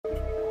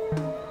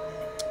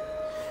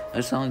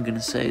That's all I'm gonna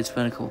say. It's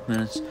been a couple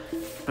minutes,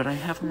 but I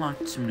have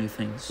unlocked some new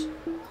things.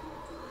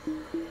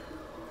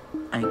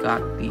 I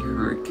got the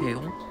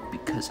hurricane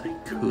because I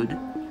could.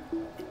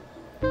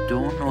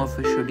 Don't know if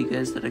I showed you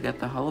guys that I got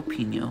the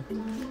jalapeno,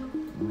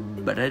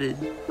 but I did.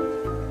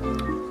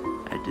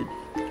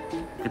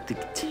 Got the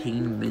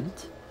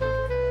containment,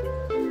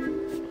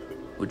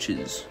 which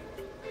is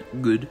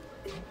good.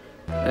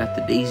 I got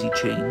the daisy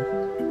chain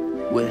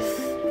with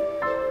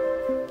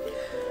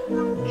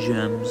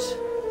gems.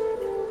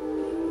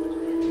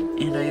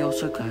 And I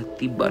also got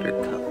the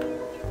buttercup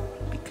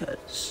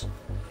because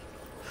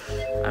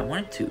I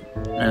wanted to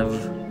have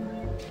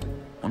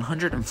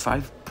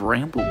 105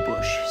 bramble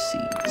bush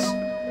seeds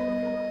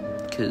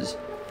because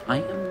I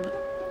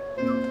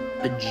am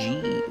a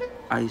G,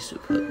 I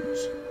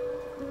suppose.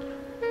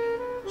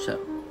 So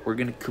we're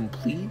gonna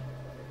complete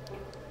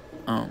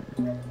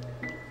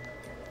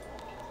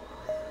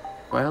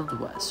Wild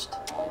West,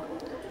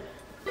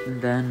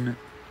 and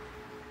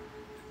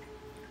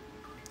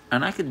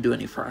I could do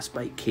any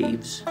frostbite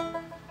caves.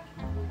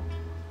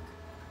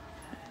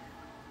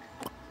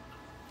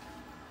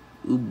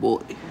 Ooh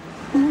boy.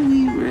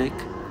 Ooh Rick.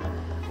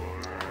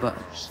 But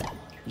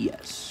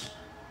yes.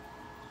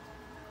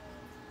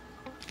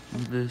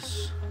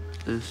 This.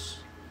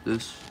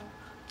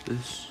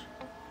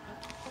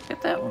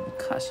 Get that one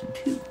costume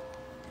too.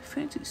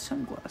 Fancy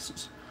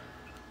sunglasses.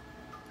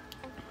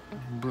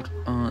 But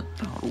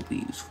that'll be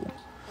useful.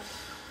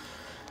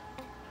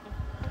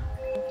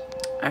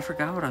 I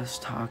forgot what I was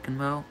talking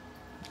about,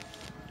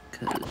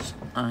 because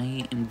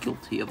I am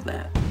guilty of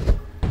that.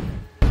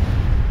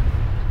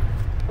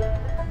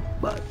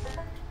 But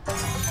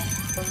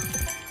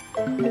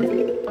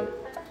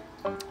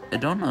I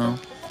don't know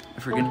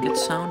if we're gonna get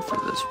sound for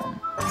this one,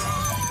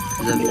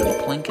 because I've been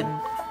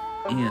plinking,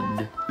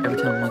 and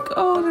every time I'm like,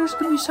 oh, there's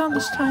gonna be sound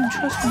this time,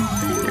 trust me,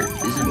 there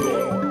isn't.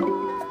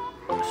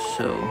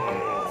 So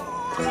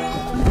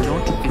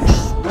don't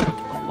expect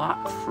a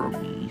lot from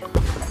me.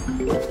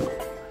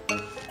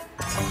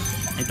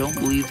 I don't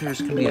believe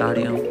there's gonna be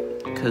audio,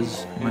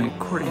 because my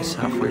recording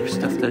software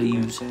stuff that I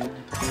use,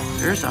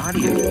 there's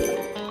audio.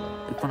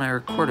 Like when I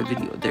record a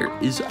video, there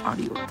is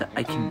audio that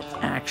I can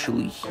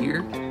actually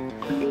hear,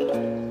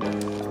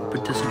 but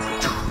it doesn't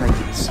portray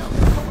itself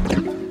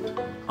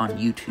on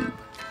YouTube,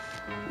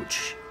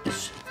 which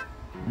is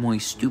muy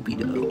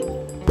stupido.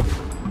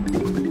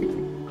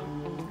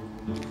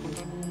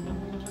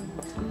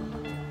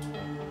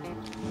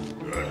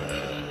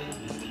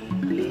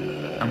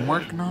 I'm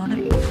working on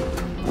it.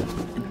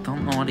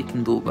 Don't know what I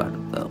can do about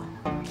it though.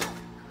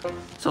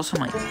 It's also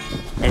my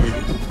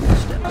editing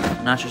step,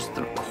 not just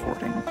the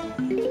recording.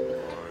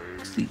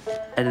 It's the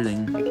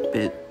editing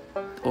bit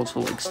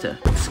also likes to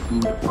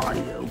exclude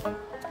audio,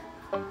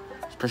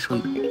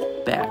 especially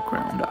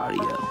background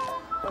audio.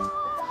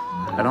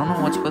 I don't know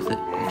what's with it,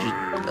 it just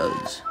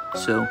does.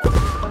 So,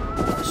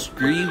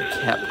 screw you,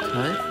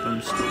 CapCut, but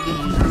I'm still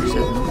gonna use it because I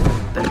have no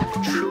better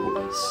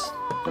choice.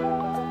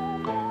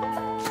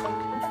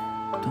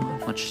 Don't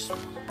have much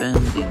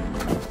spending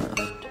left.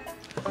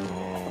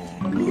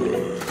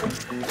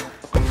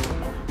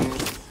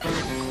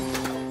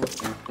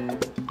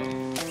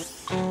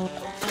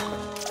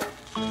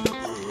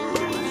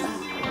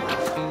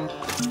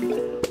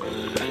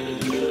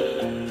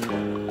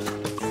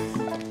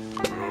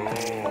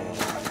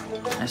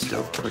 I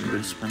still have quite a bit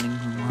of spending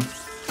left.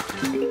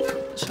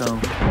 So,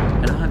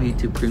 I don't have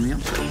YouTube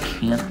Premium, so I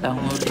can't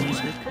download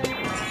music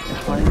to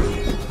play.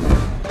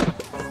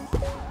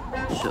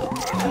 So,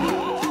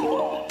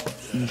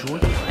 enjoy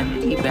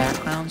empty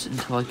backgrounds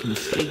until I can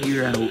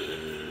figure out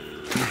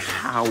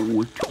how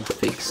to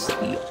fix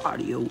the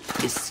audio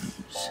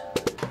issues.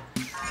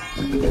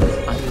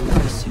 The audio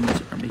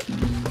issues are making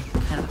me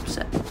kind of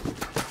upset.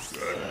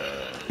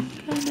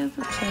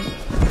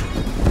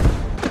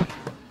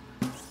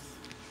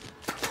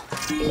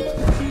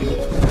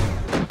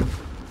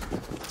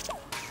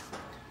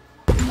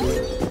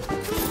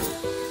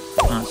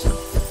 Awesome.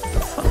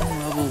 Fun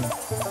level.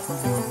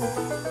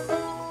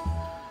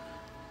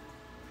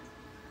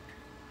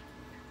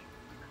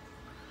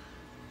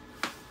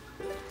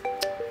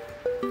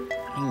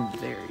 I'm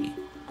very...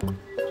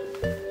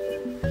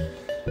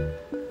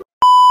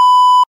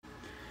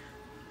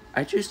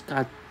 I just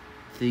got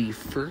the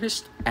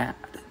first ad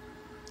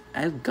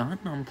I've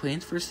gotten on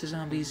Plants vs.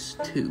 Zombies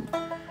 2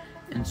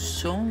 in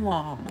so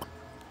long.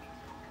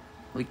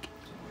 Like,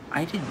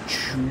 I didn't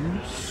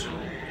choose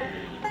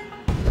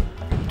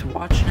to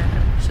watch an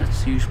ad, because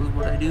that's usually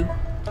what I do.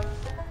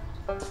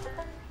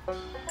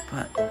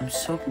 But I'm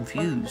so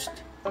confused.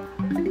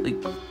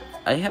 Like,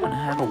 I haven't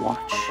had to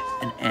watch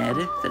an ad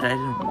that I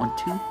didn't want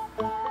to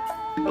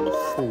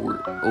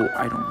for, oh,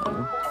 I don't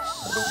know,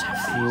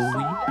 several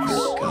weeks?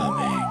 You're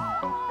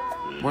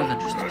coming. More than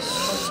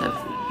just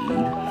several,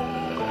 dude.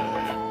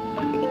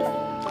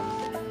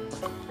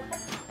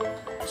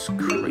 It's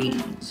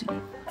crazy.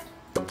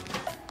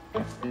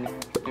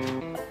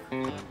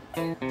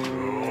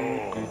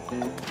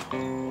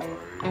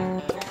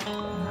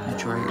 My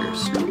dryer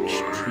is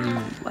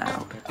extremely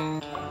loud.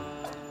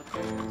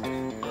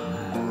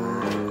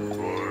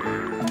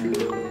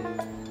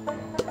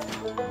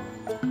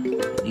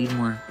 need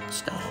more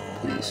stuff,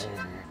 please.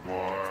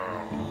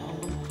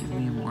 Give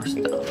me more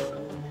stuff.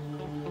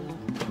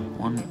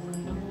 One.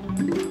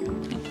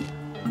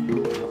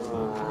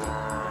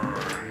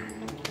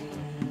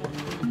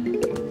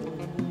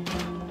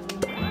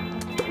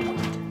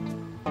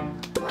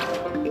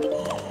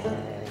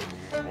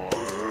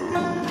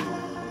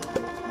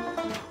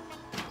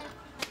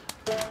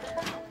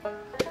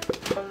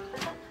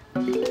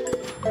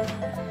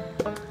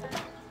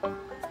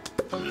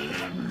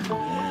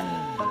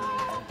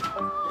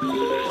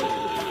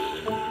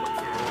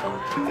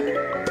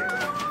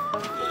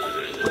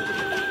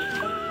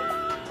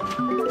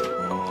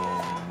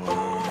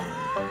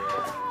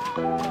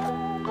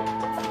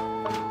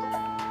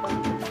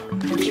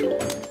 Thank you.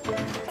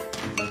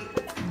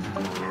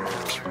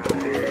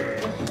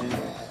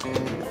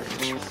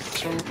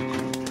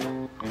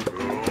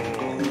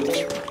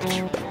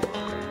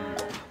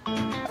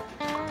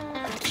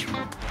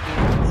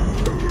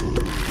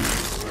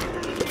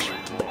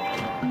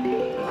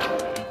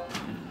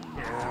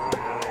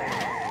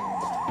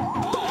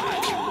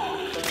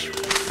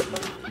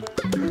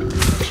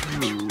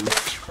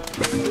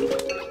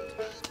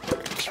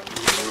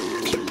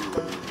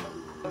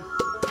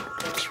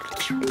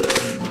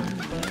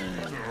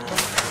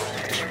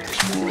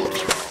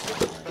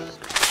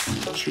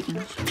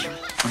 Chickens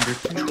under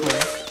control.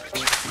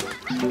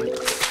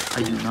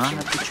 I do not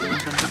have the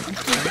chickens under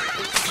control.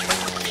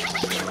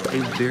 I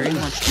very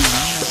much do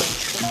not have the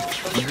chickens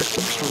under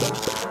control.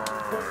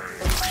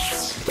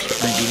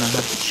 I do not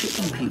have the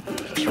chicken people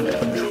under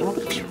control.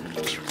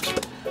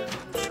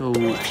 So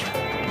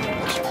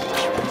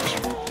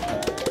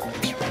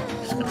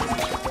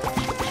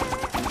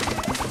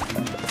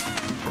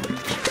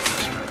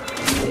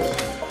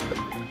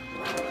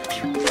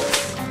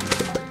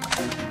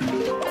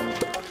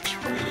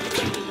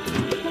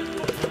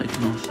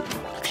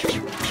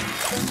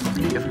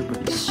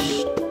everybody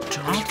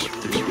stop what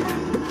they're doing,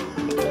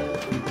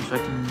 so I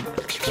can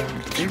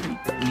very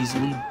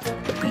easily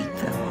beat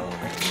them up.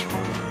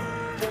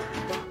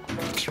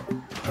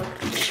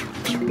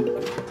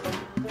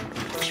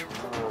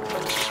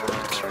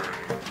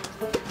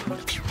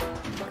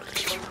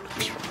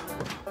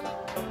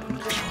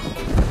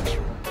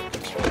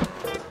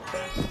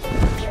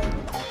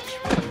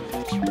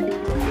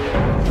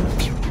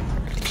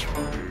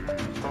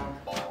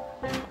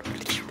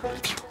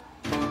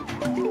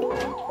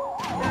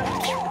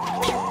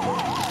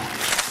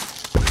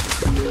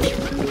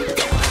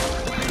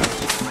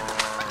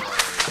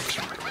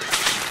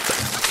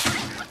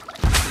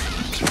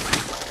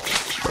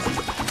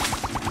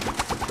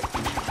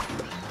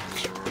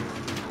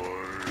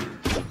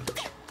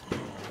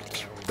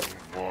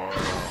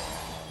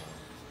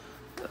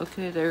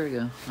 Okay, there we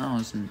go. That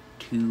wasn't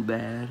too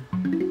bad.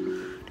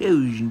 That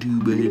wasn't too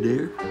bad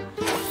there.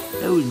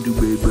 That wasn't too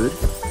bad, bud.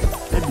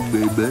 That wasn't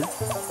bad, bud.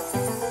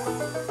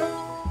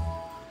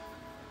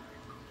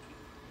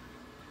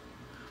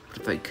 But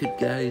if I could,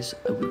 guys,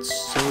 I would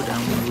so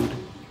download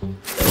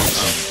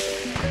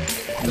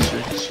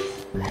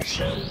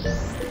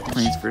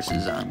Plants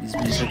vs. Zombies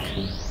music.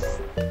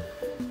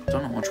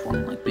 Don't know which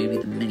one, like maybe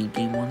the mini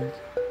game one.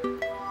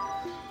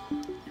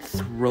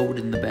 Throw it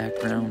in the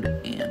background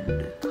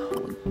and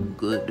call it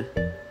good.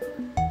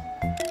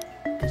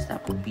 Because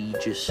that would be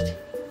just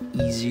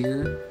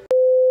easier.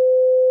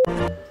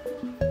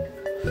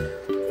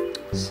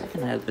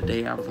 Second, I have the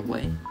day out of the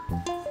way.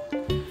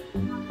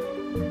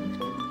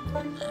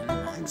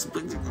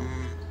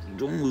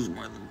 Don't lose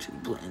more than 2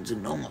 planes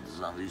and don't let the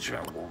zombies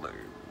travel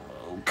there.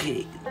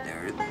 Okay,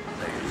 there's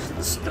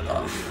the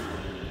stuff.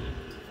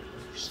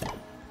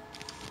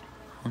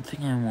 One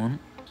thing I want,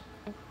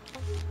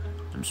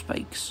 some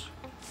spikes.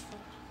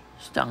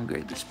 Let's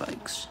downgrade the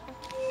spikes.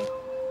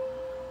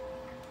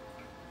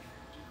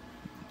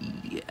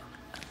 Yeah.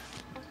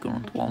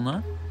 Going with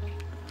walnut.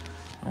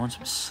 I want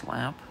some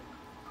slab.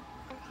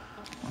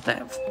 I want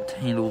that to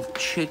handle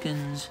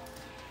chickens.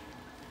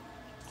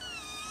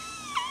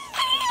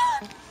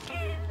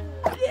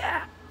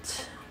 Yeah.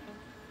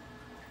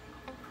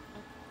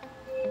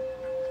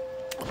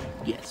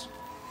 Yes.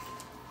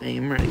 I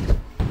am ready.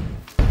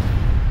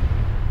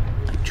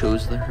 I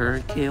chose the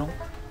hurricane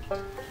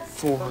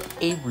for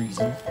a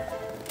reason.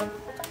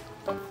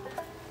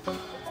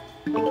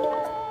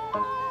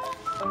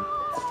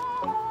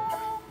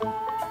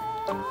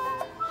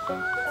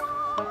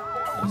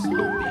 The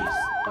zombies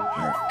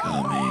are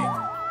coming.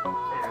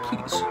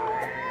 Please.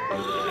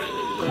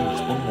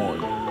 Please, one more.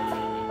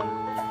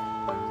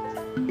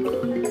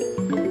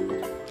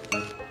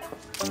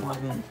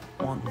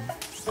 One.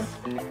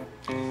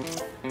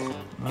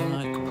 I'm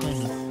not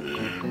complaining.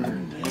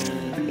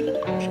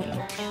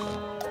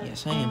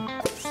 Yes, I am.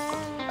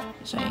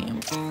 Yes, I am.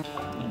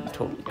 I'm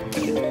totally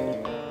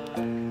complaining.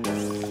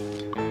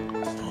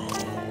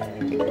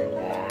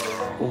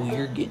 Oh,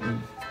 you're getting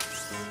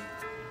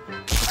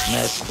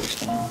mad this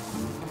time.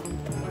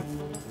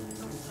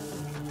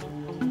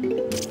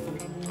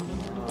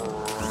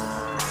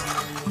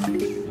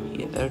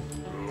 Yeah,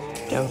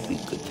 that would be a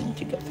good thing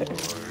to get there.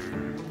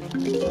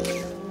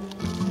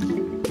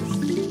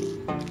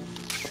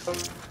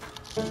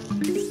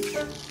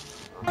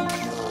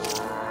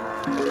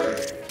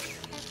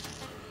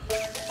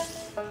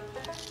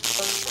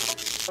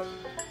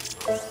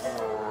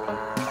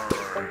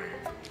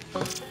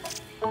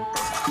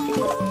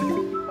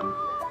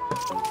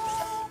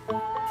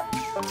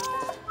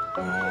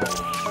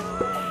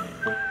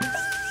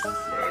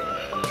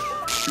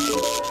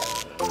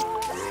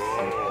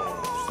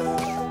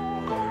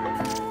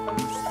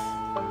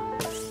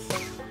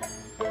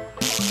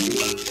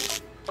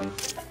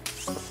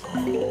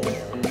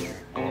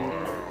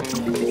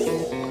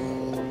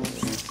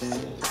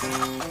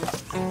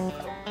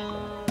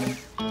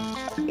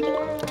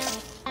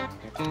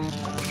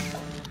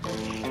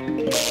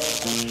 There's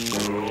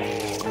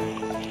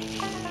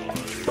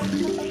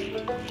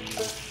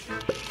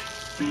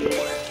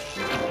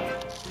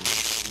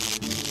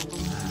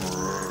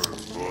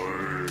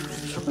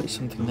probably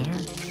something there.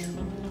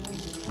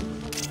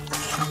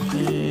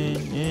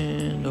 Something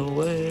in the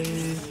way.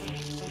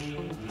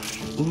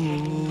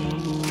 Ooh.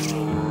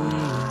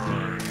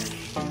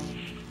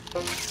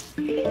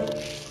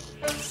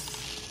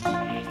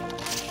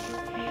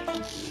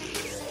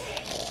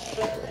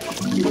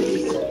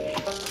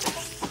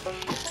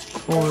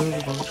 Oh,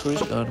 there's a bunch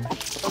of got him.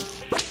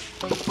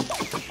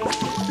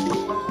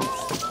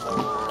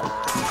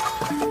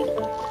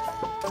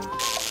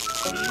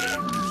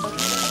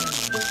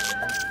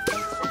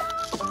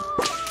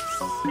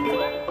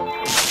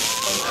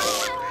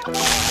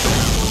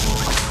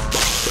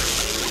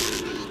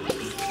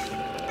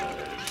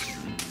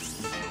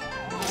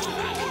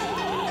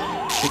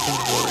 Chicken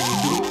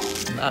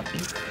warrior, not me.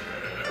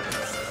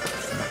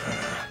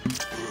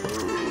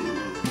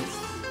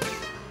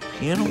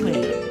 Piano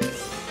Man.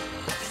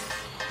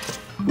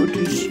 Good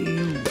to see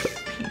you,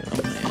 Piano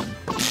Man.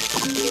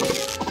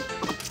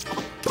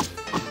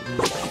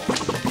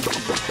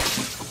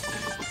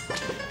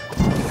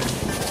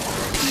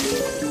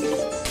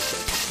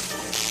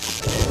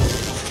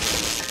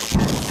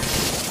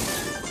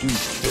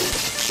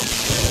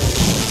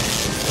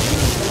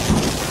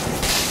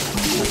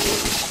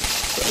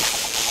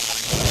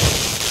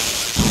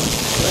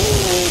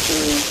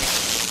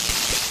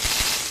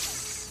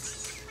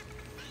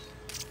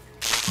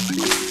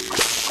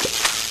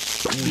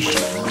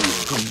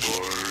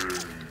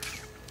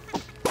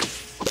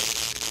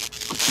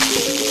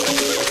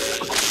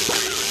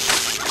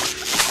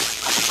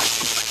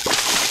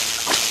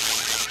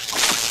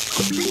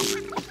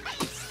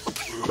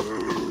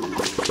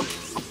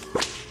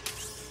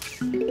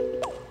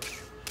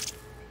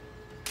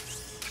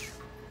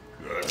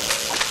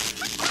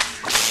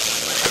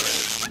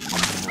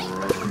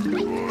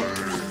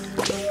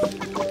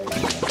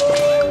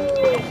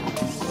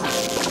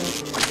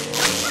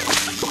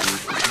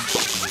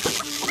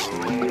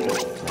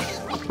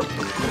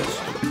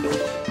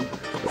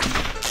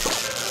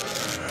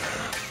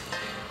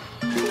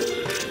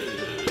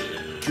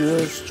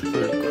 Just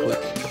for a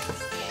quick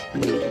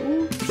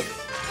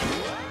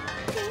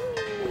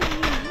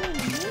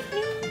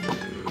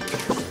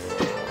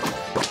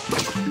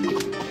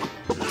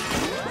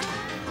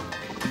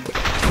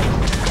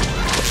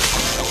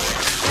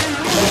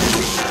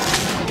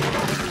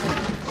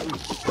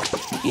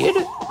get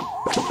it?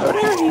 How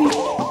dare you?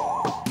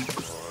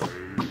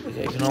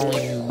 Okay, I can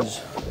only use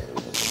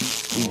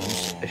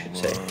I should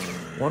say.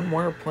 One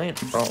more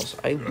plant or else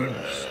I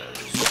lose.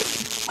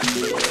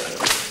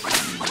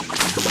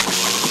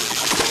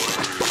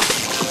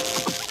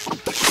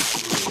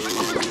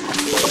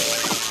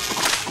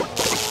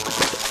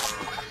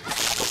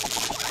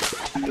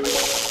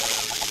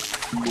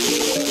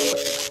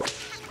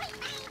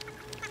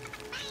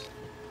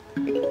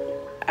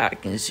 I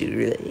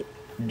consider that a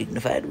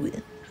dignified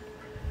win.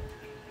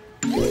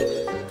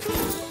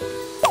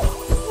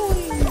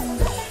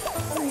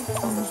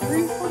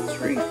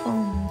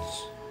 Refunds.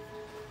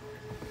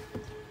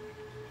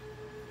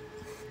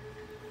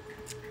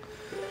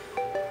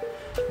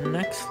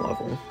 Next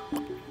level,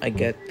 I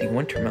get the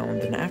winter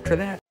melon, and after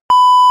that,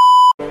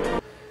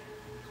 I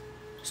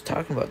was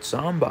talking about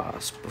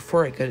Zomboss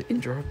before I got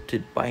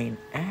interrupted by an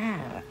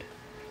ad.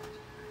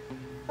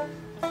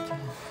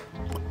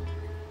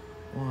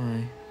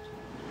 Why?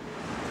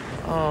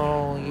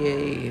 Oh,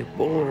 yay,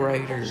 bull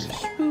riders.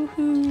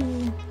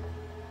 Woohoo.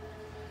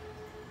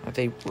 Are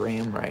they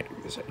ram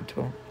riders? I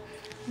don't.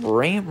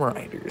 Ram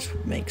riders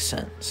would make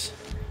sense.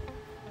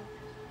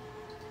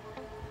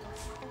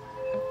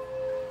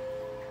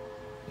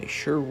 They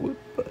sure would,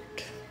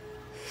 but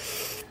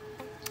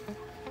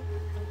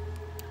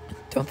I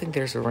don't think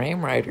there's a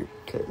ram rider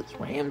because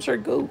rams are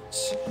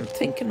goats. I'm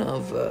thinking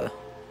of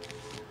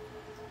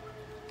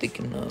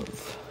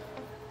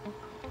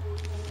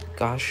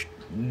gosh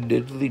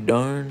diddly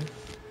darn.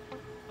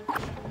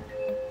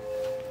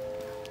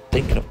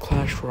 Thinking of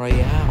Clash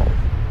Royale.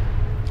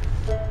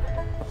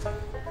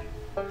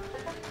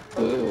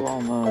 Ooh,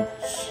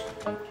 almost.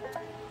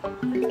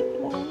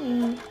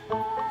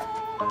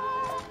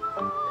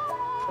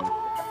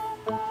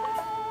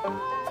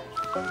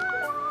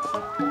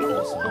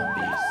 The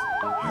zombies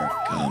are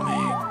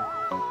coming.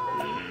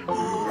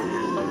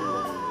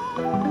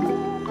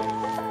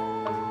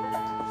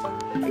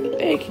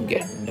 They can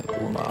get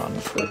nibbled on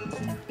for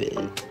a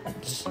bit.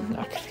 It's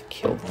not gonna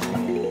kill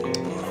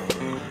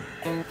them.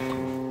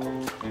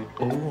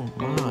 Oh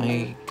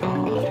my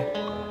god.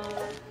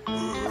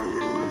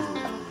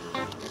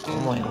 Oh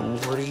my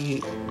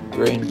lordy,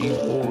 grandy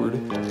lord.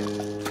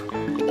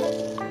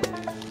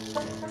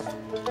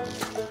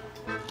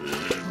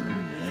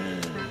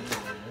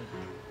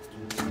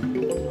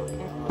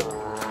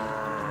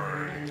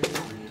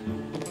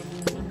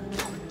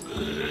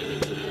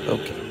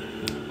 Okay.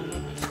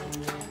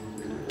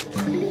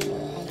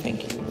 Thank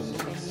you.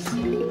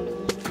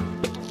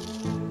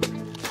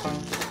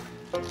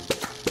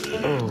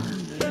 Oh,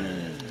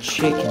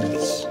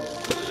 chickens.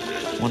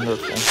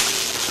 Wonderful.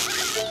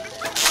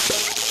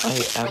 I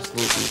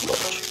absolutely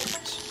love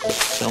chickens.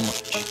 So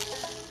much.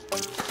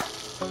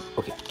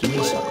 Okay, give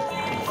me some.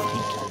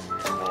 Thank you.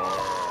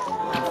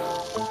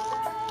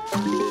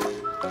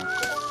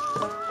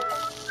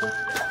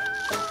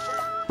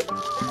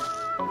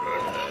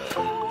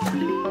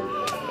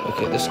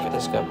 Okay, this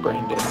guy's got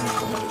brain damage.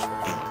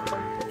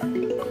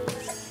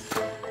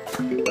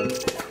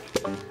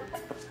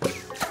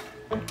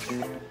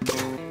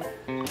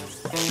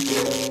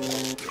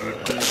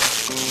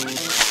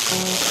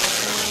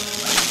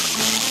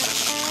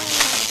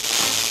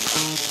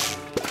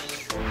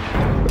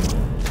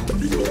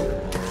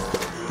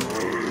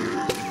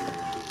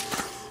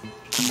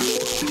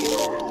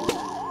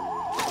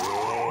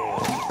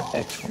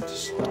 Excellent to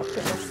stop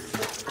there.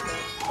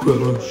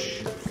 Rush.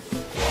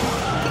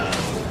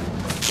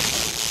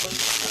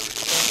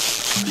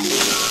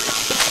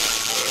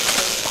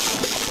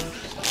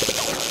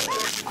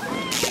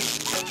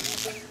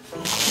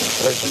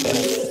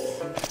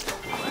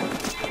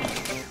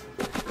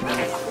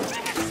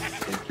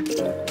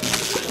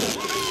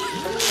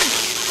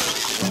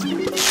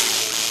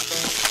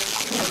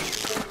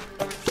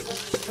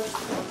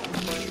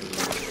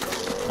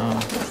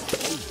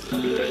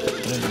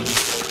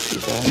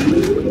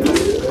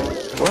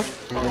 What?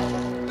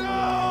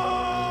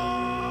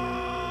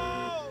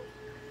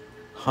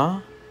 Huh?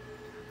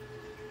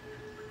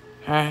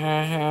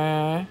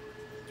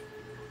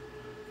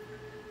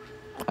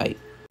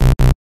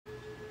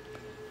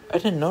 I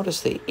didn't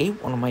notice they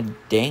ate one of my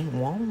dang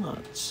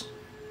walnuts.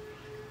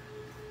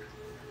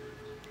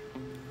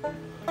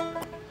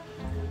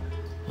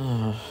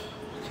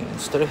 Okay,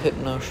 instead of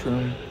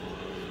Hypnoshroom,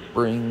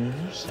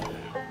 brings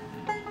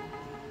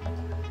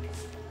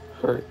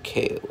her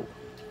KO.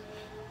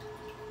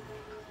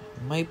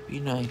 Might be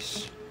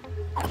nice.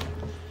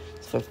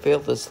 If I fail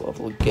this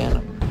level again,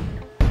 I'm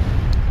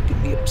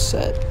gonna be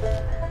upset.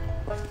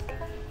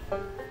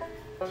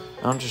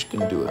 I'm just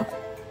gonna do a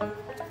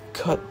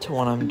cut to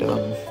when I'm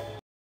done.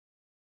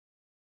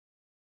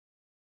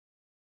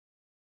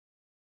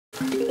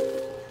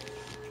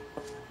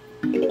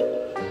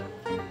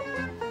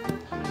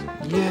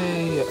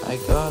 Yay, I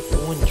got the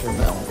winter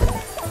melon.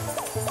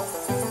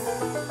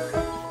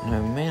 And I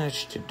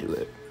managed to do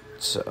it,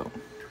 so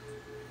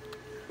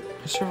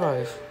I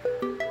survive.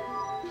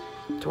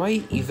 Do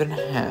I even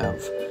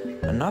have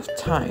enough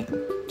time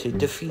to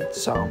defeat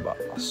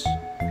Zomboss?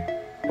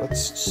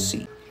 Let's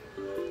see.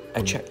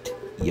 I checked.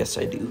 Yes,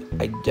 I do.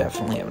 I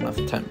definitely have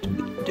enough time to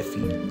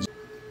defeat.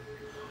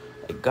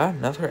 I got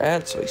another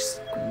ad, so I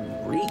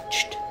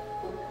screeched.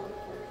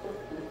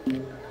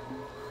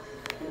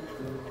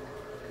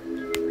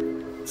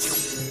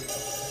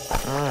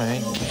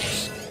 Alright,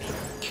 let's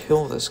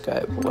kill this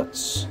guy, but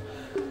let's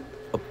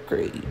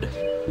upgrade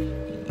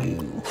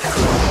you.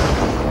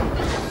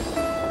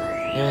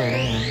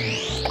 Yeah.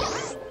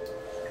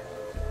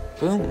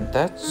 Boom,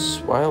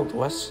 that's Wild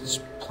West's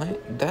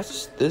plant.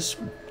 That's this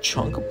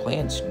chunk of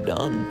plants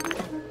done.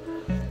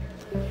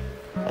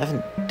 I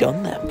haven't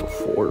done that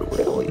before,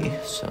 really,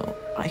 so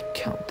I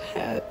count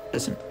that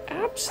as an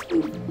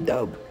absolute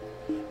dub.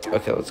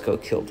 Okay, let's go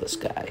kill this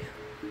guy.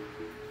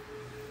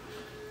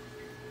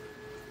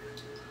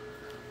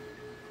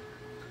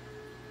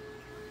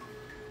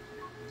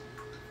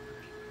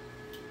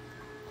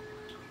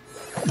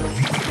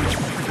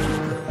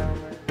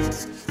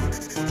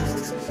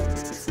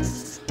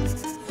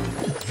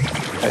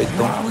 I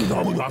don't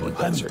know what you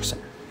guys are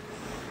saying.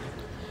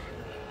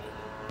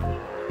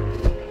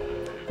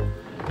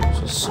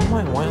 So some of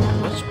my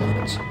Wild West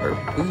plants are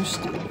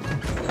boosted,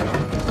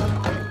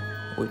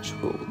 which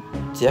will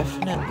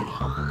definitely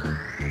help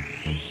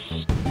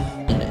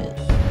in it.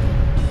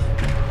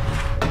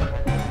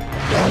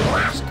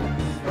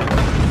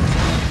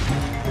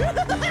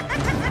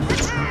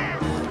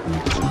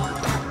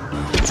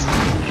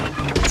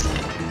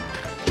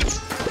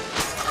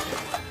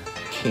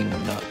 King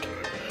Nut.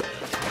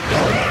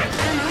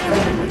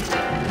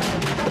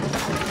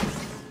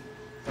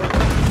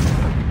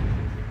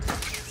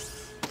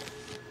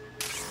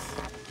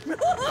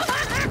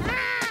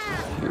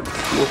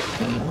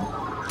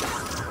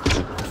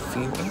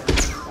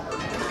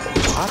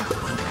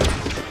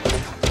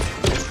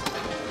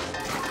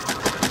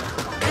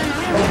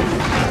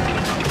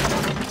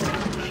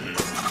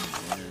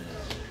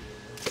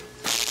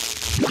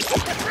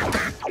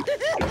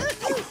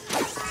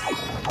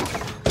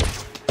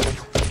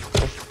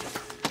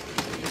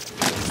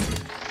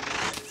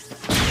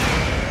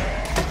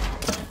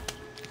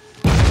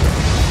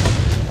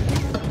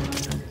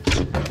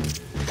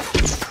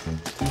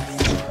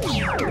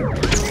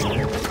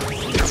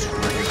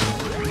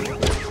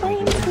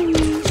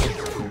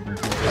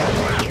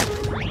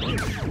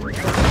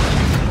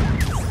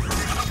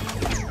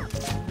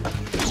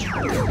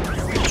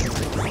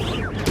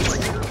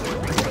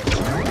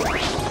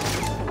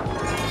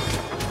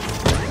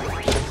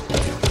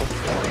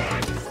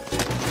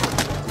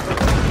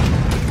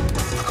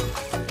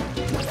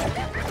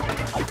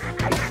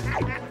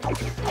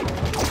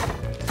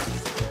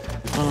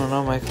 I don't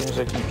know, my things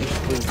I can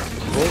easily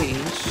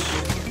place.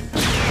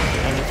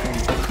 I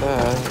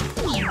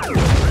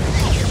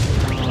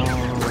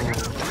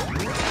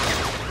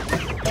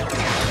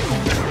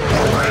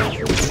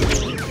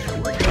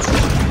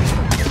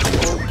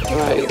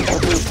Right,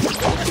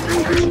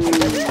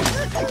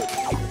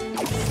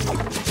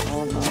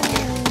 oh no.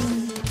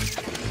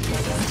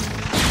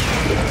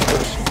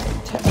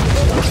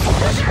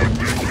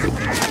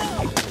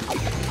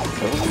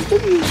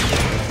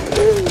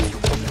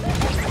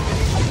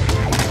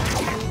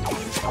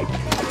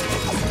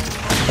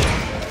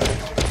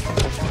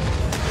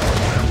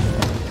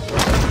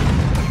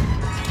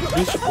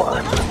 These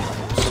flying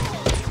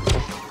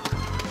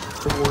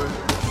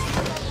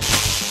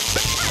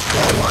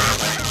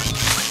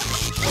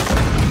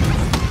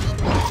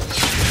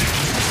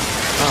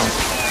oh,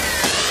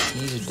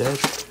 he's dead.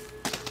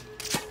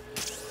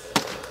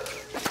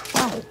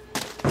 Wow,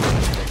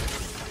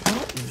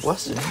 that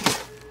wasn't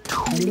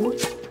too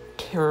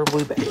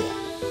terribly bad.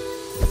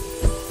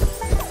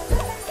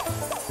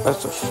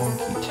 That's a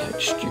funky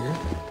texture.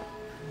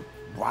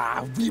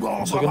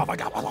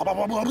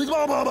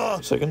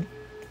 Second.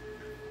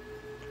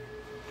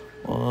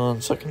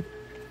 1 second.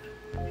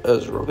 I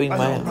was rubbing my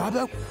hand. So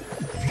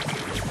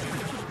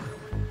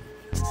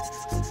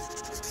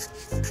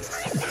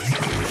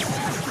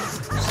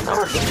now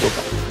we're gonna go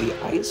back to the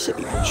Ice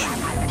Age.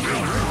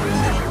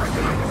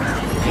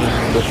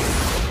 And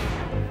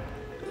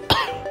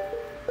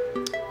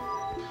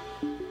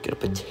get a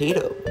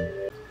potato.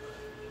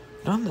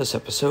 Not in this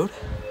episode.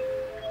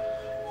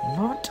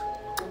 Not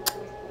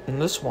in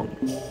this one.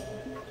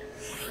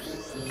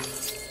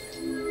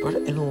 But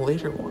in a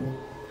later one.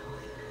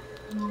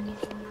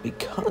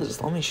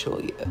 Because, let me show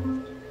you.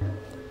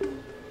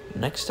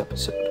 Next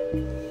episode,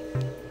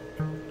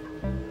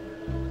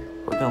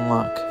 we're gonna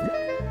unlock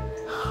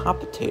hot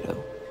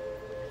potato,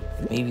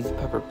 maybe the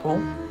pepper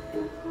pole.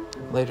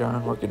 Later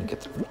on, we're gonna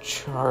get the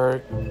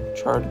charred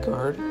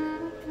guard,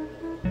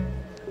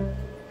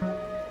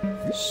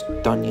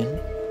 Stunyon,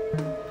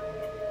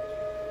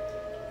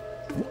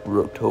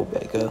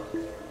 Rotobega.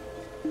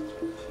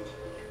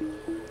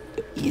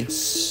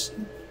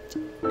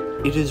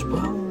 It is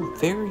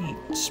very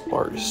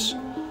sparse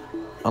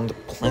on the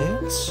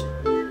plants,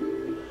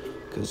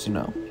 because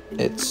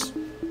it's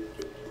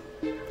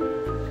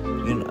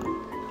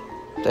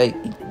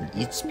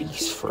it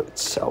speaks for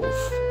itself.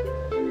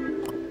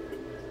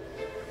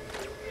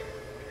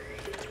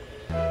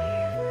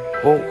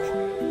 Whoa.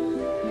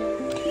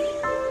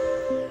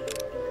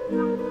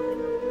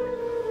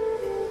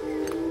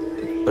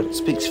 But it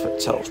speaks for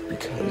itself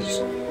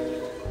because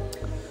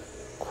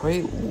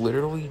quite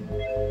literally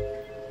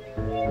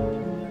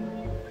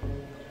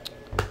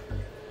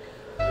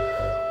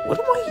what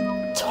am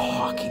I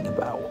talking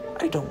about?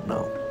 I don't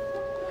know.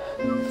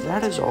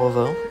 That is all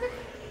though.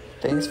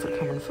 Thanks for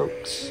coming,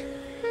 folks.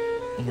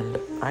 And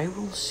I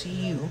will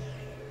see you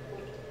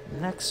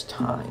next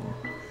time.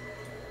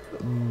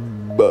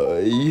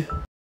 Bye.